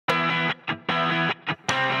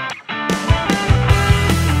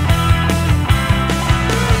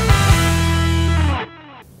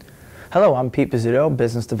Hello, I'm Pete Pizzuto,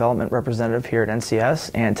 Business Development Representative here at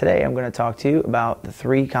NCS, and today I'm going to talk to you about the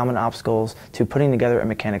 3 common obstacles to putting together a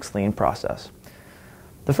mechanic's lien process.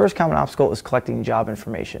 The first common obstacle is collecting job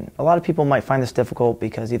information. A lot of people might find this difficult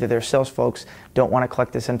because either their sales folks don't want to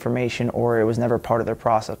collect this information or it was never part of their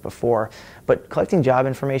process before, but collecting job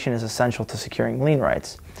information is essential to securing lien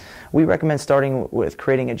rights. We recommend starting with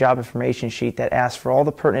creating a job information sheet that asks for all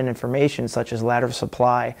the pertinent information such as ladder of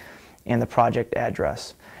supply and the project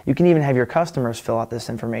address. You can even have your customers fill out this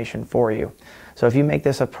information for you. So if you make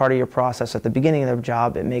this a part of your process at the beginning of the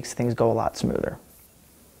job, it makes things go a lot smoother.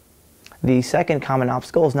 The second common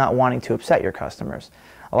obstacle is not wanting to upset your customers.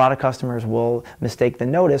 A lot of customers will mistake the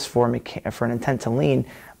notice for an intent to lien,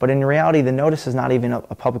 but in reality the notice is not even a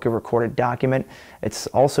publicly recorded document. It's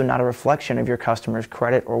also not a reflection of your customer's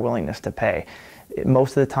credit or willingness to pay.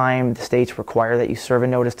 Most of the time the states require that you serve a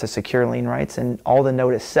notice to secure lien rights, and all the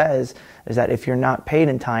notice says is that if you're not paid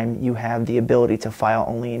in time, you have the ability to file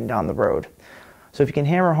a lien down the road. So if you can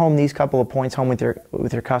hammer home these couple of points home with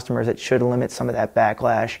your customers, it should limit some of that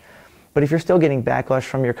backlash. But if you're still getting backlash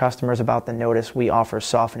from your customers about the notice, we offer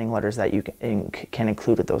softening letters that you can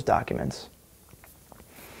include with those documents.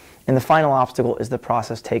 And the final obstacle is the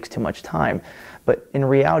process takes too much time. But in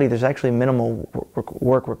reality, there's actually minimal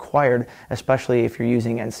work required, especially if you're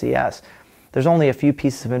using NCS. There's only a few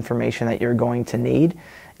pieces of information that you're going to need,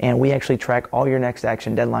 and we actually track all your next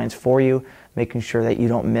action deadlines for you, making sure that you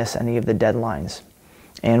don't miss any of the deadlines.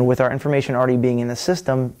 And with our information already being in the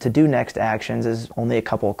system, to do next actions is only a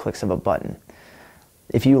couple of clicks of a button.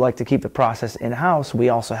 If you like to keep the process in-house, we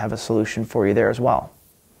also have a solution for you there as well.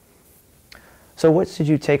 So what should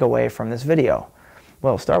you take away from this video?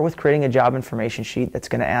 Well, start with creating a job information sheet that's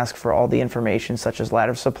going to ask for all the information such as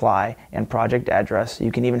ladder of supply and project address.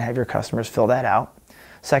 You can even have your customers fill that out.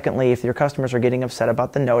 Secondly, if your customers are getting upset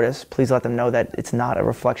about the notice, please let them know that it's not a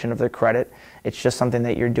reflection of their credit. It's just something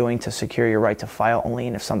that you're doing to secure your right to file a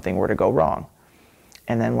lien if something were to go wrong.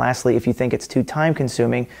 And then lastly, if you think it's too time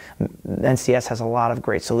consuming, NCS has a lot of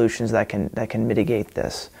great solutions that can mitigate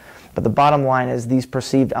this. But the bottom line is these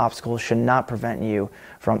perceived obstacles should not prevent you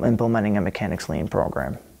from implementing a mechanic's lien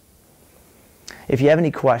program. If you have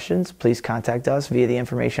any questions, please contact us via the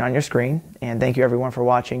information on your screen. And thank you everyone for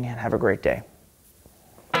watching, and have a great day.